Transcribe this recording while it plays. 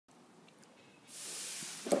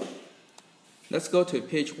Let's go to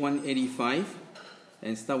page 185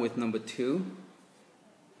 and start with number 2.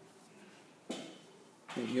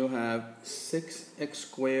 You'll have 6x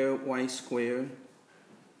squared y squared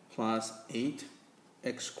plus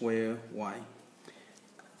 8x squared y.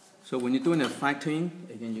 So when you're doing the factoring,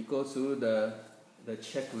 again, you go through the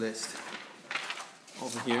checklist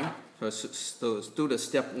over here. So do the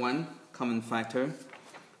step 1, common factor.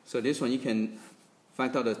 So this one you can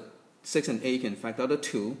factor out the 6 and 8, you can factor out the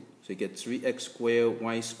 2. So you get 3x squared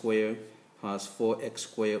y squared plus 4x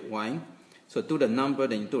squared y. So do the number,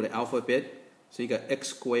 then you do the alphabet. So you got x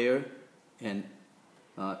squared and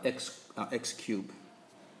x cubed.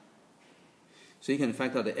 So you can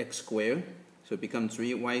factor out the x squared. So it becomes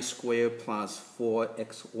 3y squared plus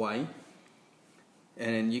 4xy.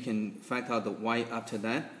 And then you can factor out the y after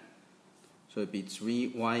that. So it'd be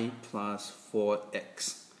 3y plus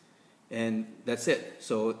 4x. And that's it.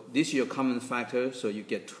 So this is your common factor. So you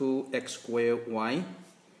get 2x squared y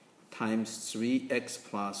times 3x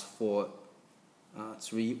plus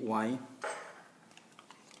 3y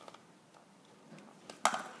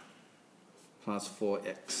plus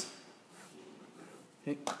 4x.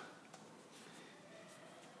 Okay.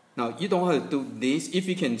 Now you don't have to do this. If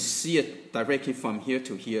you can see it directly from here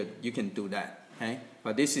to here, you can do that. Okay?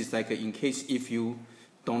 But this is like in case if you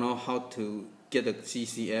don't know how to get a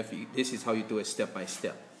CCF, this is how you do it step by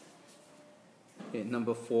step. Okay,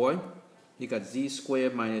 number 4, you got z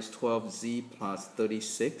squared minus 12z plus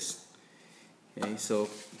 36. Okay, so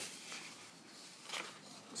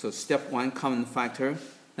step 1, common factor.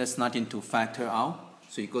 That's nothing to factor out.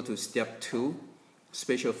 So you go to step 2,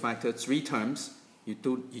 special factor, 3 terms. You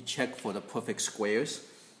check for the perfect squares.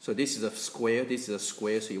 So this is a square, this is a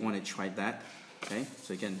square, so you want to try that. Okay,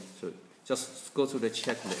 so again, so just go through the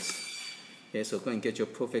checklist. Okay, so go and get your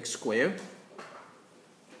perfect square.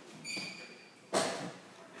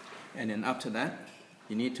 And then after that,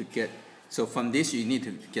 you need to get, so from this you need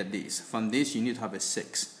to get this. From this you need to have a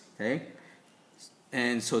 6. Okay?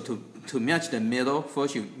 And so to match the middle,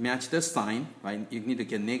 first you match the sign, right? You need to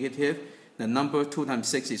get negative. The number 2 times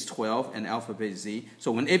 6 is 12, and alphabet is z.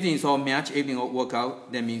 So when everything is all matched, everything all work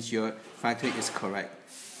out, that means your factor is correct.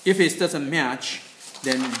 If it doesn't match,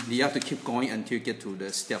 then you have to keep going until you get to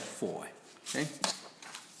the step 4. Okay?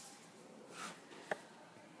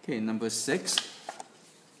 Okay, number 6.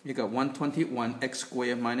 You got 121x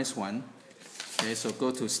squared minus 1. Okay, so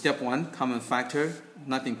go to step 1, common factor.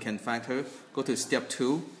 Nothing can factor. Go to step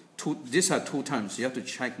 2. These are 2 terms. You have to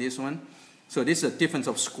check this one. So this is a difference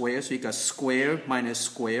of squares. So you got square minus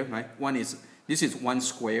square, right? This is 1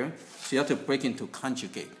 square. So you have to break into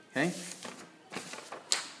conjugate. Okay?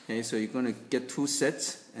 Okay, so you're going to get 2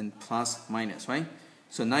 sets and plus minus, right?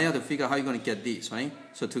 So now you have to figure out how you're going to get these, right?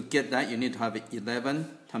 So to get that, you need to have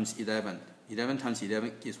 11 times 11. 11 times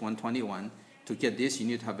 11 is 121. To get this, you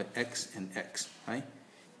need to have an x and x, right?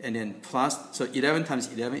 And then plus, so 11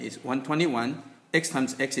 times 11 is 121. X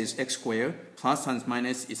times x is x squared. Plus times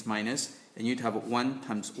minus is minus. And you need to have 1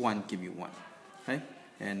 times 1 give you 1, okay?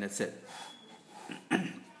 And that's it.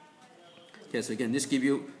 Okay, so again, this give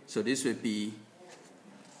you, so this would be,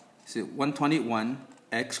 so 121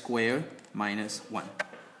 x squared minus 1.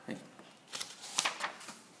 Okay.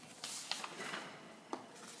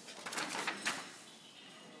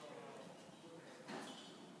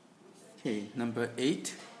 Okay, number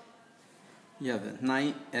 8. You have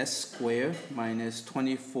 9s squared minus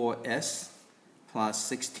 24s plus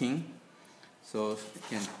 16. So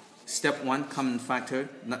again, step 1, common factor,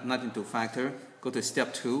 nothing to factor. Go to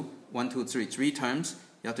step 2, 1, 2, 3, 3 terms.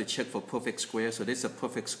 You have to check for perfect square. So this is a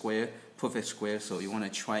perfect square, so you want to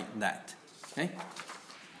try that. Okay?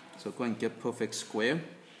 So go and get perfect square.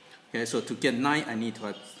 Okay, so to get 9, I need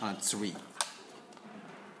to have 3.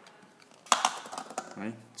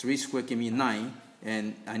 Right? 3 squared give me 9,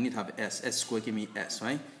 and I need to have s. S squared give me s,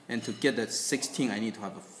 right? And to get the 16, I need to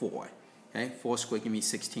have a 4. Okay? 4 squared give me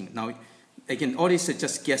 16. Now, again, all this is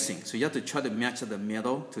just guessing. So you have to try to match the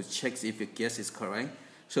middle to check if your guess is correct.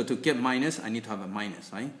 So to get minus, I need to have a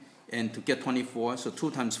minus, right? And to get 24, so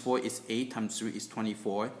 2 times 4 is 8, times 3 is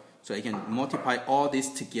 24. So I can multiply all this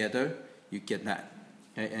together, you get that.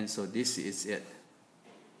 Okay? And so this is it.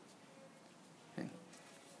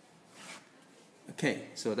 Okay,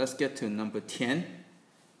 so let's get to number 10. You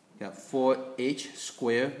got 4h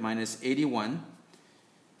squared minus 81.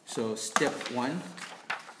 So step 1.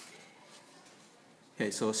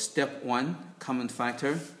 Okay, so step 1, common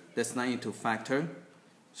factor. That's not into factor.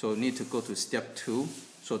 So need to go to step 2.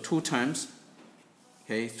 So 2 terms.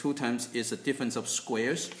 Okay, 2 terms is a difference of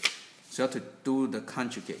squares. So you have to do the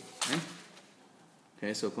conjugate. Okay,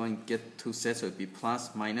 okay, so go and get 2 sets, so it would be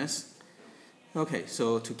plus, minus. Okay,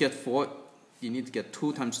 so to get 4, you need to get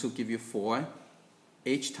 2 times 2 give you 4,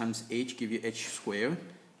 h times h give you h squared,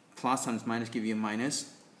 plus times minus give you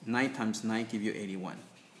minus, 9 times 9 give you 81.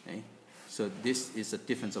 Okay? So this is the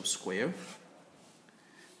difference of square.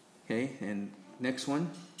 Okay, and next one,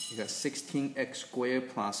 you got 16x squared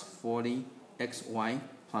plus 40xy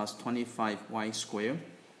plus 25y squared.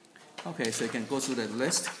 Okay, so you can go through the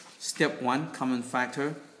list. Step 1, common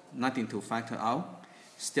factor, nothing to factor out.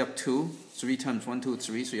 Step 2, 3 times 1, 2,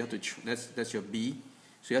 3, so you have to, that's your B.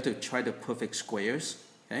 So you have to try the perfect squares.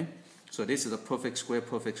 Okay, so this is a perfect square,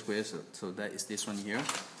 so that is this one here.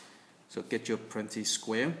 So get your parentheses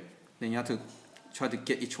square. Then you have to try to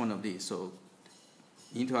get each one of these. So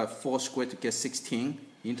you need to have 4 squared to get 16.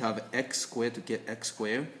 You need to have x squared to get x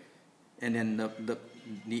squared. And then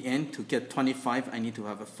the end, to get 25, I need to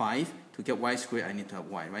have a 5. To get y squared, I need to have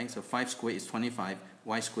y, right? So 5 squared is 25,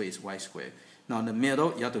 y squared is y squared. Now in the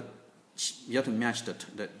middle, you have to match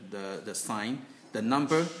the sign. The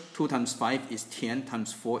number 2 times 5 is 10,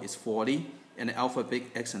 times 4 is 40, and the alphabet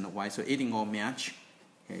x and the y. So everything all match.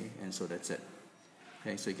 Okay, and so that's it.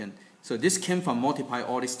 Okay, so this came from multiply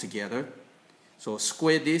all this together. So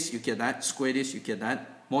square this, you get that. Square this, you get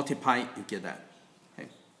that. Multiply, you get that. Okay.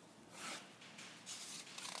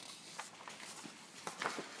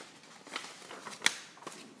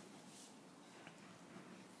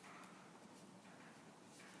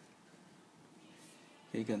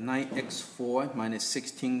 You got 9x4 minus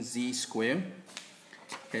 16z squared.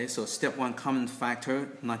 Okay, so step 1, common factor,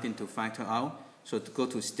 nothing to factor out. So to go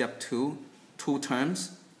to step 2, 2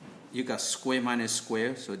 terms, you got square minus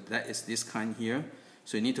square, so that is this kind here.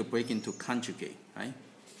 So you need to break into conjugate, right?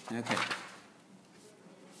 Okay.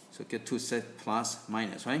 So get 2 set plus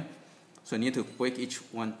minus, right? So you need to break each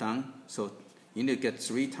one down. So you need to get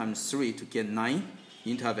 3 times 3 to get 9.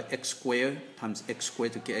 You need to have x squared times x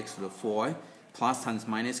squared to get x to the 4. Plus times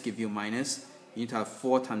minus give you minus. You need to have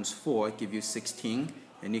 4 times 4 give you 16.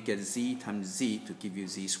 And you get z times z to give you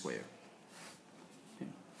z squared.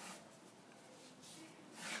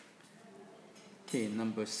 Okay,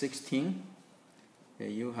 number 16.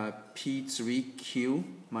 Okay, you have p3q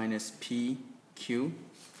minus pq.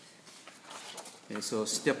 Okay, so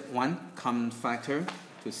step 1, common factor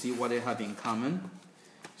to see what they have in common.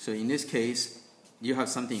 So in this case, you have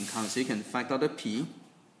something in common. So you can factor the p.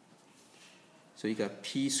 So you got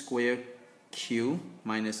p squared q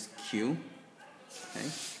minus q. Okay,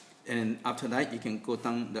 and then after that, you can go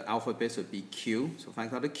down the alphabet, so be q. So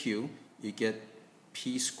factor the q, you get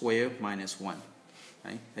p squared minus 1.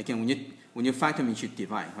 Right? Again, when you factor, you should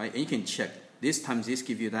divide, right? And you can check. This times this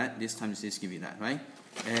give you that. This times this give you that, right?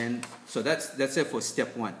 And so that's it for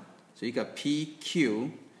step 1. So you got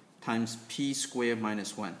pq times p squared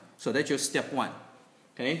minus 1. So that's your step 1.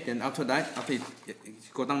 Okay. Then after that, after you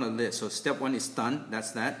go down the list, so step 1 is done. That's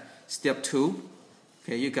that. Step 2.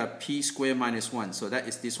 Okay, you got p squared minus 1. So that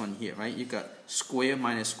is this one here, right? You got square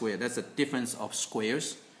minus square. That's the difference of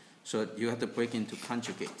squares. So you have to break into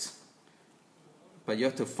conjugates. But you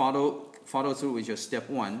have to follow through with your step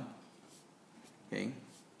 1. Okay,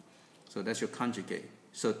 so that's your conjugate.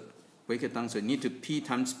 So break it down. So you need to p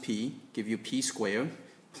times p give you p squared,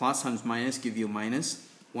 plus times minus give you minus,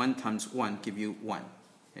 1 times 1 give you 1.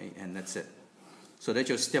 Okay, and that's it. So that's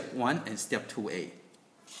your step 1 and step 2a.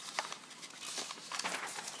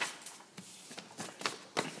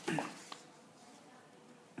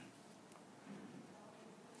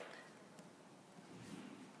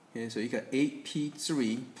 Okay, so you got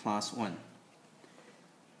 8p3 plus 1.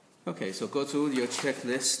 Okay, so go through your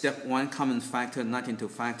checklist. Step 1, common factor, nothing to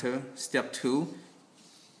factor. Step 2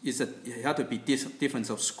 is it have to be difference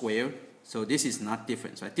of square. So this is not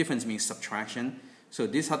difference, right? Difference means subtraction. So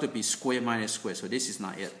this has to be square minus square. So this is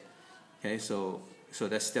not it. Okay, so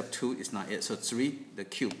that step 2 is not it. So 3, the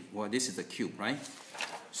cube. Well, this is the cube, right?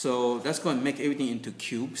 So that's going to make everything into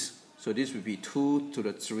cubes. So this would be 2 to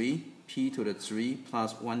the 3, p to the 3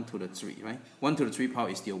 plus 1 to the 3, right? 1 to the 3 power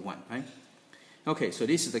is still 1, right? Okay, so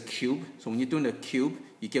this is the cube. So when you're doing the cube,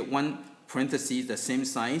 you get one parentheses the same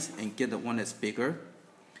size and get the one that's bigger.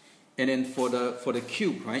 And then for the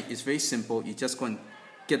cube, right? It's very simple. You just going to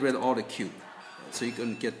get rid of all the cube. So you're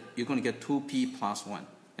going to get 2p plus 1.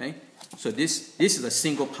 Okay? So this is a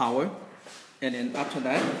single power, and then after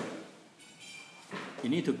that, you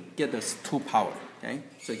need to get the 2 power. Okay?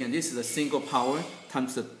 So again, this is a single power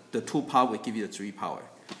times the 2 power will give you the 3 power.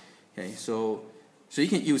 Okay? So you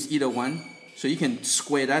can use either one. So you can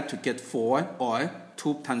square that to get 4, or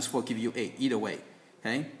 2 times 4 give you 8. Either way.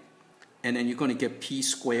 Okay? And then you're going to get p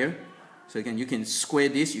squared. So again, you can square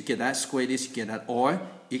this, you get that. Square this, you get that. Or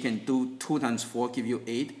you can do 2 times 4 give you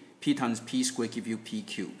 8. P times p squared give you p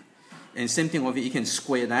cubed. And same thing over here, you can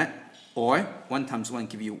square that. or 1 times 1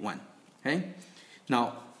 give you 1. Okay?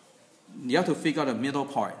 Now, you have to figure out the middle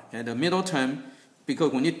part. Okay? The middle term,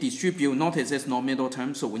 because when you distribute, notice there's no middle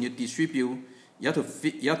term, so when you distribute, you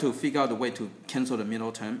have to figure out the way to cancel the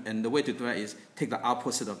middle term, and the way to do that is take the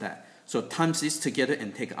opposite of that. So times this together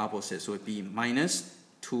and take the opposite, so it would be minus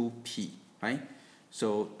 2p, right?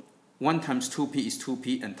 So 1 times 2p is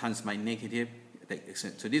 2p, and times by negative,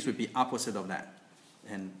 so this would be opposite of that,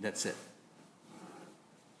 and that's it.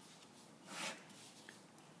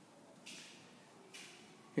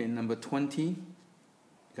 Okay, number 20,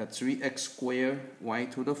 got 3x squared y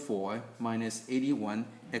to the 4 minus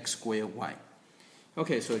 81x squared y.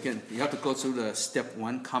 Okay, so again, you have to go through the step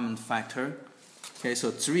 1, common factor. Okay, so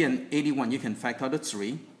 3 and 81, you can factor the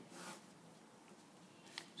 3.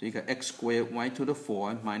 So you got x squared y to the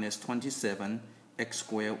 4 minus 27x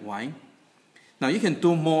squared y. Now you can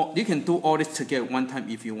do more, you can do all this together one time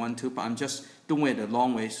if you want to, but I'm just doing it the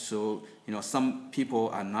long way, so some people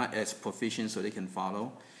are not as proficient so they can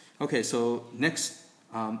follow. Okay, so next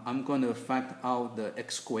I'm going to factor out the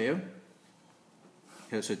x squared.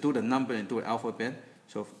 Okay, so do the number and do the alphabet.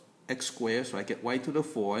 So x squared, so I get y to the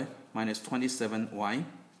 4 minus 27y.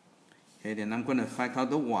 Okay, then I'm going to factor out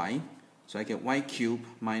the y. So I get y cubed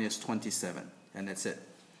minus 27. And that's it.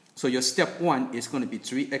 So your step 1 is going to be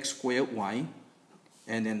 3x squared y.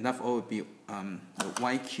 And then left over will be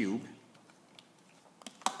y cubed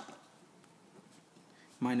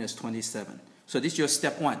minus 27. So this is your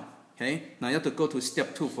step 1. Okay? Now you have to go to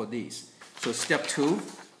step 2 for these. So step 2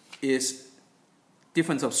 is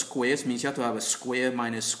difference of squares, means you have to have a square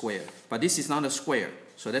minus square. But this is not a square,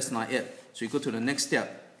 so that's not it. So you go to the next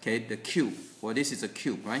step, okay, the cube. Well, this is a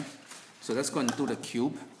cube, right? So let's go and do the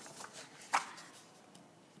cube.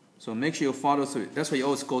 So make sure you follow through. That's why you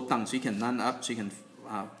always go down, so you can run up, so you can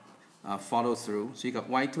follow through. So you got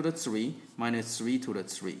y to the 3 minus 3 to the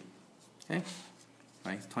 3. Okay?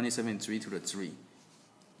 Right? 27 3 to the 3.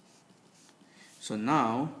 So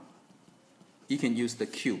now you can use the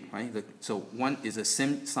cube, right? So one is the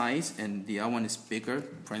same size and the other one is bigger,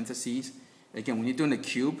 parentheses. Again, when you're doing the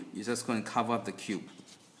cube, you're just going to cover up the cube.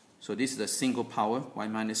 So this is a single power, y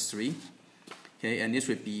minus 3. Okay, and this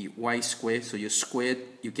would be y squared. So you squared,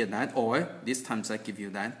 you get that, or this times that give you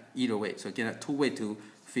that. Either way, so again, two ways to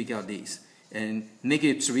figure out this. And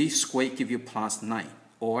negative 3 squared give you plus 9,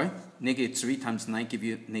 or negative 3 times 9 give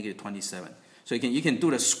you negative 27. So again, you can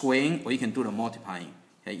do the squaring or you can do the multiplying.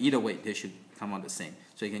 Okay, either way, they should come out the same.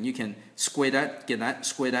 So again, you can square that, get that,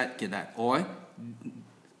 square that, get that, or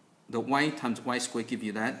the y times y squared give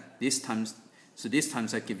you that. This times, so this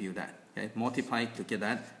times that give you that. Okay, multiply to get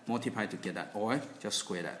that, multiply to get that, or just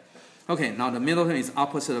square that. Okay, now the middle term is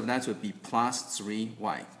opposite of that, so it would be plus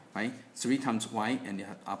 3y, right? 3 times y and you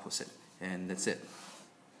have opposite, and that's it.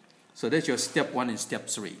 So that's your step 1 and step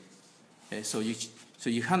 3. Okay, so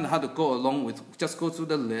you kind of have to go along with, just go through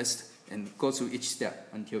the list and go through each step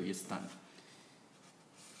until it's done.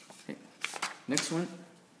 Okay, next one.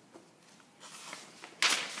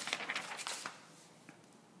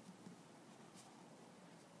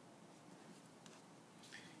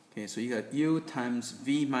 Okay, so you got u times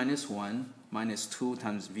v minus 1 minus 2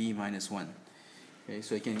 times v minus 1. Okay,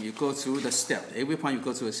 so again, you go through the step. Every point you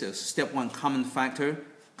go through a step. Step 1, common factor.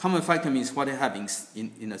 Common factor means what they have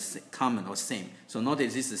in a common or same. So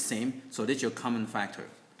notice this is the same, so this is your common factor.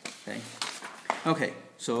 Okay, okay,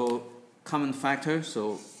 so common factor,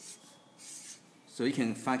 so you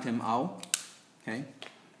can factor them out. Okay,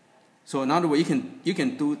 so in other words, you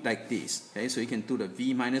can do like this. Okay, so you can do the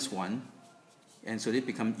v minus 1. And so it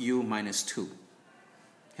becomes u minus 2.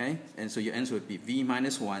 Okay? And so your answer would be v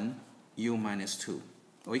minus 1, u minus 2.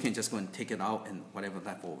 Or you can just go and take it out and whatever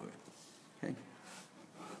left over. Okay?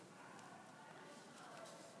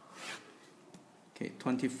 Okay,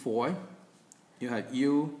 24. You have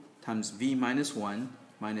u times v minus 1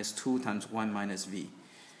 minus 2 times 1 minus v.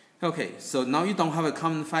 Okay, so now you don't have a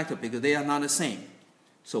common factor because they are not the same.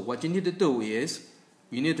 So what you need to do is,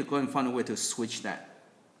 you need to go and find a way to switch that.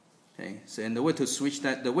 Okay, so and the way to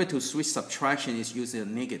switch subtraction is using a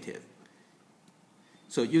negative.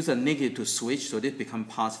 So use a negative to switch, so this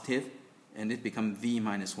becomes positive, and this becomes v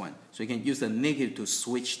minus 1. So you can use a negative to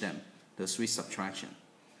switch them, the switch subtraction.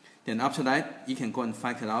 Then after that, you can go and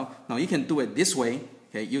factor it out. Now you can do it this way,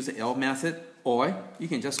 okay, use the L method, or you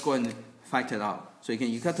can just go and factor it out. So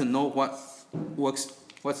you got to know what works,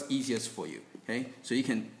 what's easiest for you. Okay,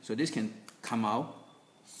 so this can come out.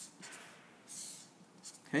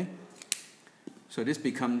 Okay, so this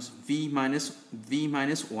becomes v minus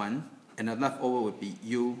 1, and the left over would be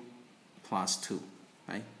u plus 2.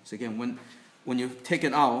 Right? So again, when you take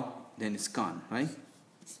it out, then it's gone. Right?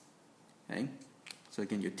 Okay. So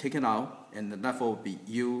again, you take it out, and the left will be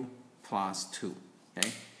u plus 2. Okay?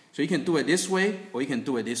 So you can do it this way, or you can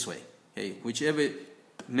do it this way. Okay? Whichever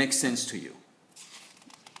makes sense to you.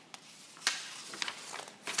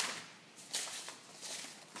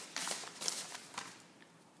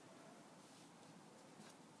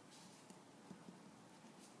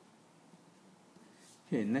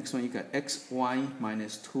 Okay, next one you got xy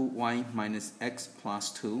minus 2y minus x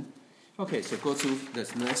plus 2. Okay, so go through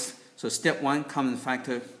this list. So step 1, common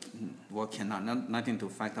factor, well, nothing to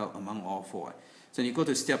factor out among all 4. So you go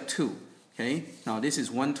to step 2. Okay, now this is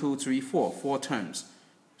 1, 2, 3, 4 terms.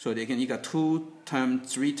 So again, you got 2 term,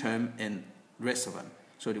 3 term, and rest of them.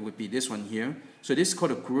 So it would be this one here. So this is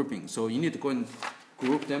called a grouping. So you need to go and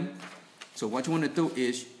group them. So what you want to do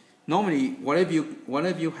is, normally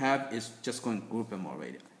whatever you have is just going to group them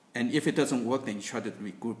already. And if it doesn't work, then you try to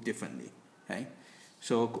regroup differently. Okay.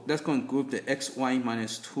 So let's go and group the xy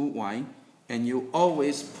minus 2y, and you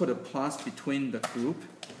always put a plus between the group.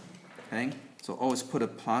 Okay, so always put a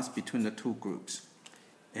plus between the two groups,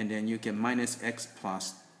 and then you get minus x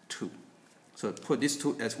plus 2. So put these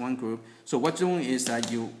two as one group. So what you're doing is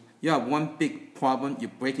that you have one big problem, you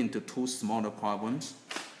break into 2 smaller problems,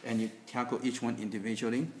 and you tackle each one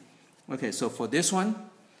individually. Okay, so for this one,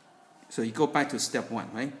 so you go back to step 1,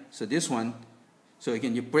 right? So this one. So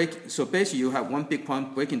again, you break. So basically, you have one big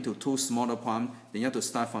problem, break into 2 smaller problems. Then you have to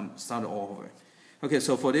start all over. Okay.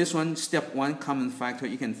 So for this one, step 1, common factor,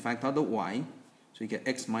 you can factor out the y. So you get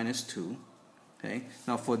x minus 2. Okay.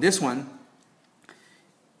 Now for this one,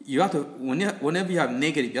 you have to whenever you have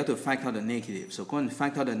negative, you have to factor out the negative. So go and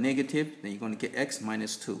factor out the negative. Then you're going to get x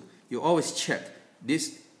minus 2. You always check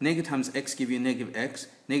this. Negative times x give you negative x.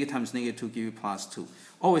 Negative times negative 2 give you plus 2.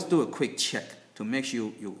 Always do a quick check to make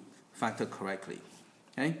sure you factor correctly.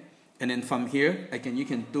 Okay, and then from here again you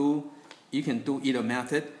can do either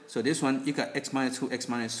method. So this one you got x minus 2,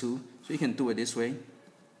 so you can do it this way.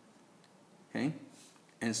 Okay,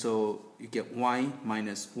 and so you get y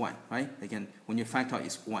minus 1, right? Again, when you factor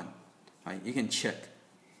it's 1, right? You can check.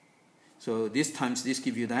 So this times this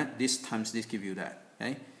give you that, this times this give you that.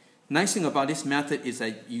 Okay, nice thing about this method is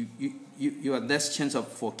that you have less chance of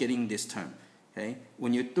forgetting this term. Okay,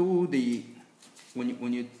 when you do the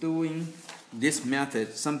when you're doing this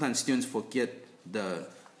method, sometimes students forget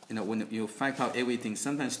when you factor out everything,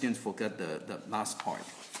 sometimes students forget the last part.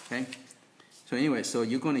 Okay? So anyway, so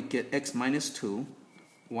you're going to get x minus 2,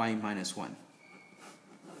 y minus 1.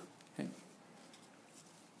 Okay?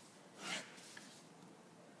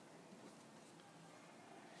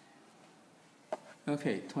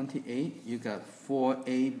 Okay, 28, you got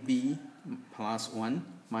 4ab plus 1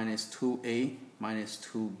 minus 2a minus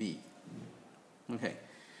 2b. Okay,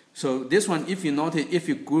 so this one, if you notice, if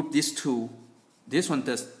you group these two, this one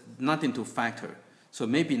does nothing to factor, so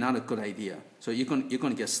maybe not a good idea. So you're going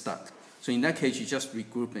to get stuck. So in that case, you just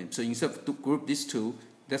regroup them. So instead of group these two,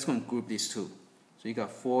 let's go and group these two. So you got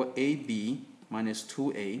 4ab minus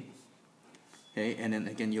 2a. Okay, and then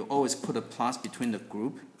again, you always put a plus between the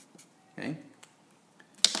group. Okay,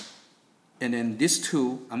 and then these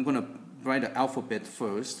two, I'm going to write the alphabet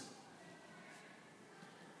first.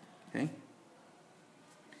 Okay.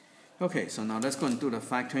 Okay, so now let's go and do the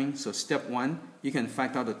factoring. So step 1, you can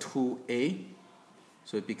factor out the 2a.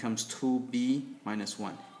 So it becomes 2b minus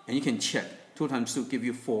 1. And you can check. 2 times 2 give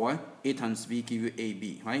you 4. A times b give you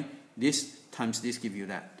ab, right? This times this give you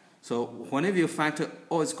that. So whenever you factor,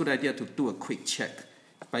 always a good idea to do a quick check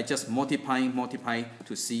by just multiply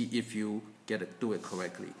to see if you do it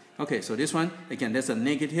correctly. Okay, so this one, again, there's a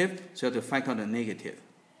negative, so you have to factor out the negative.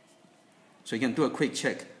 So you can do a quick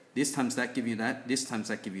check. This times that give you that, this times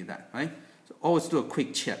that give you that, right? So always do a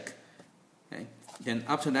quick check. Okay. Then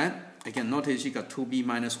after that, again, notice you got 2b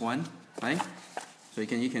minus 1, right? So you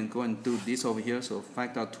can go and do this over here. So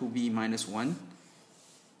factor out 2b minus 1,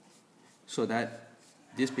 so that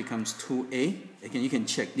this becomes 2a. Again, you can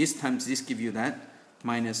check. This times this give you that,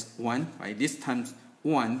 minus 1, right? This times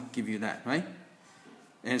 1 give you that, right?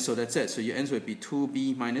 And so that's it. So your answer would be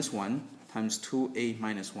 2b minus 1 times 2a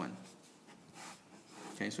minus 1.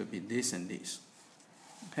 Okay, so it would be this and this.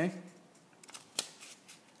 Okay?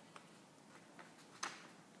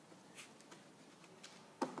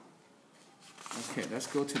 Okay, let's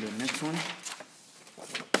go to the next one.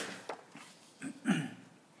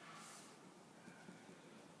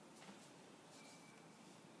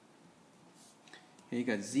 Here you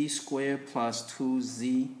got z squared plus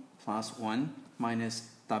 2z plus 1 minus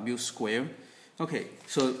w squared. Okay,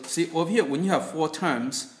 so see over here, when you have 4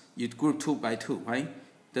 terms, you group 2 by 2, right?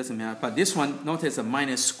 Doesn't matter. But this one, notice a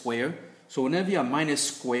minus square. So whenever you have minus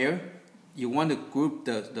square, you want to group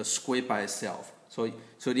the square by itself. So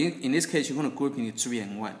in this case, you're going to group into 3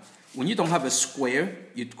 and 1. When you don't have a square,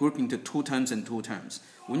 you group into 2 terms and 2 terms.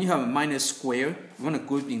 When you have a minus square, you want to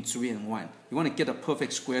group in 3 and 1. You want to get a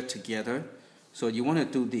perfect square together. So you want to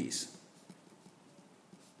do this.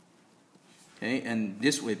 Okay, and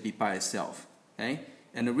this will be by itself. Okay,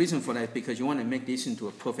 and the reason for that is because you want to make this into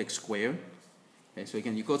a perfect square. Okay, so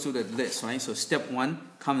again, you go through the list, right? So step 1,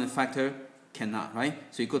 common factor, cannot, right?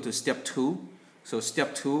 So you go to step 2. So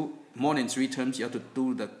step 2, more than 3 terms, you have to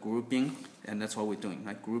do the grouping, and that's what we're doing,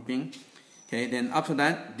 right? Grouping. Okay, then after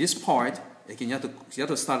that, this part, again, you have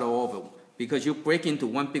to start all over because you break into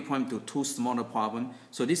one big problem to 2 smaller problems.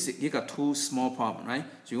 So this, you got 2 small problems, right?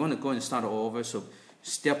 So you want to go and start all over. So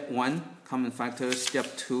step 1, common factor.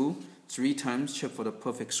 Step 2, 3 terms, check for the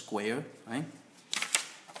perfect square, right?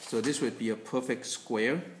 So this would be a perfect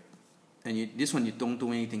square, and this one you don't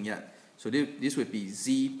do anything yet. So this would be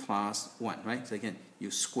z plus 1, right? So again,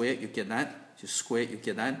 you square, you get that. You square, you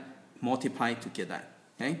get that. Multiply to get that,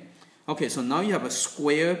 okay? Okay, so now you have a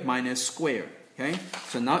square minus square, okay?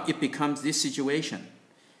 So now it becomes this situation.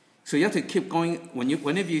 So you have to keep going.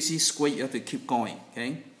 Whenever you see square, you have to keep going,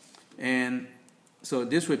 okay? And so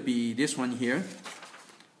this would be this one here.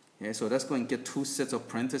 Okay, so that's going to get 2 sets of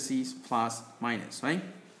parentheses plus minus, right?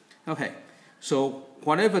 Okay, so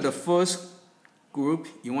whatever the first group,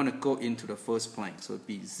 you want to go into the first blank. So it would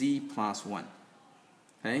be z plus 1,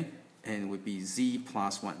 okay? And it would be z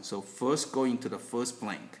plus 1. So first go into the first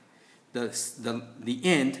blank. The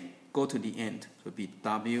end, go to the end. So it would be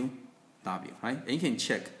w, right? And you can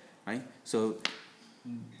check, right? So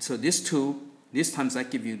this 2, this times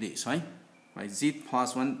that give you this, right? Z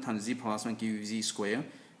plus 1 times z plus 1 give you z squared.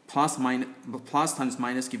 Plus times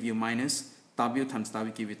minus give you minus. W times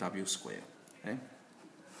w give you w squared. Okay?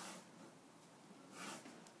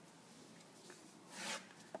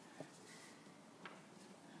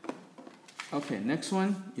 Okay, next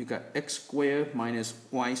one, you got x squared minus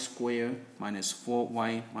y squared minus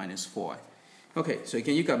 4y minus 4y. Okay, so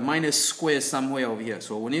again, you got minus square somewhere over here.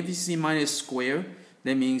 So whenever you see minus square,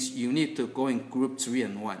 that means you need to go in group 3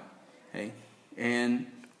 and 1. Okay,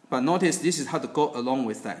 but notice this is how to go along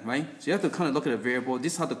with that, right? So you have to kind of look at the variable.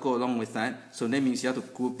 This is how to go along with that. So that means you have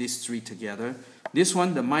to group these 3 together. This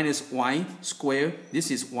one, the minus y squared,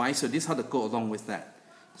 this is y, so this is how to go along with that.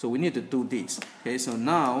 So we need to do this. Okay, so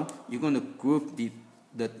now you're going to group the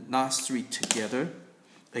last 3 together.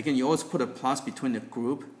 Again, you always put a plus between the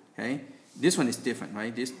group. Okay, this one is different,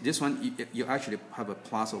 right? This one you actually have a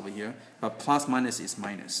plus over here, but plus minus is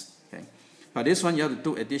minus. Okay, but this one you have to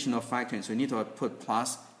do additional factoring, so you need to put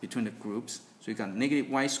plus between the groups. So you got negative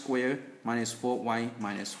y squared minus 4y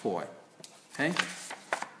minus 4y. Okay,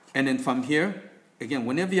 and then from here, again,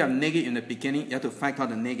 whenever you have negative in the beginning, you have to factor out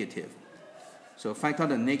the negative. So factor out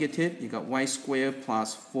the negative, you got y squared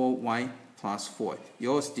plus 4y plus 4. You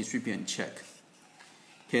always distribute and check.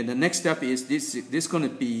 Okay, the next step is this is going to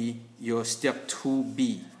be your step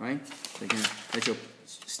 2b, right? So again, that's your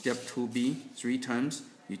step 2b, 3 terms.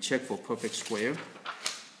 You check for perfect square.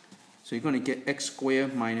 So you're going to get x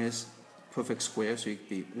squared minus perfect square, so it could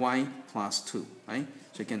be y plus 2, right?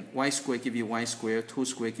 So again, y squared give you y squared, 2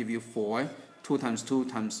 squared give you 4, 2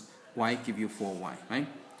 times y give you 4y, right?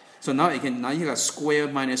 So now again, now you got square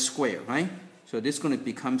minus square, right? So this is going to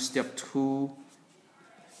become step 2a,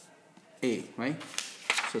 right?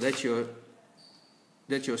 So that's your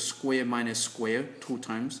square minus square 2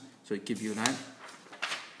 times, so it gives you that.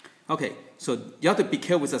 Okay, so you have to be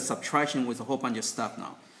careful with the subtraction with a whole bunch of stuff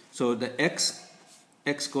now. So the x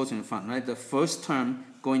goes in front, right? The first term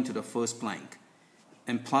going to the first blank.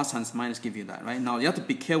 And plus times minus give you that, right? Now you have to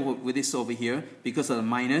be careful with this over here because of the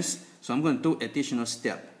minus. So I'm going to do additional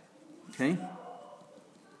step. Okay?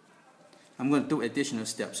 I'm going to do additional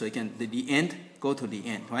step. So again, the end, go to the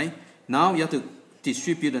end, right? Now you have to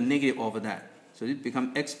distribute the negative over that. So it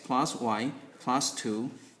becomes x plus y plus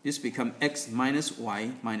 2. This becomes x minus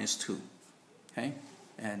y minus 2. Okay?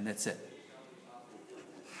 And that's it.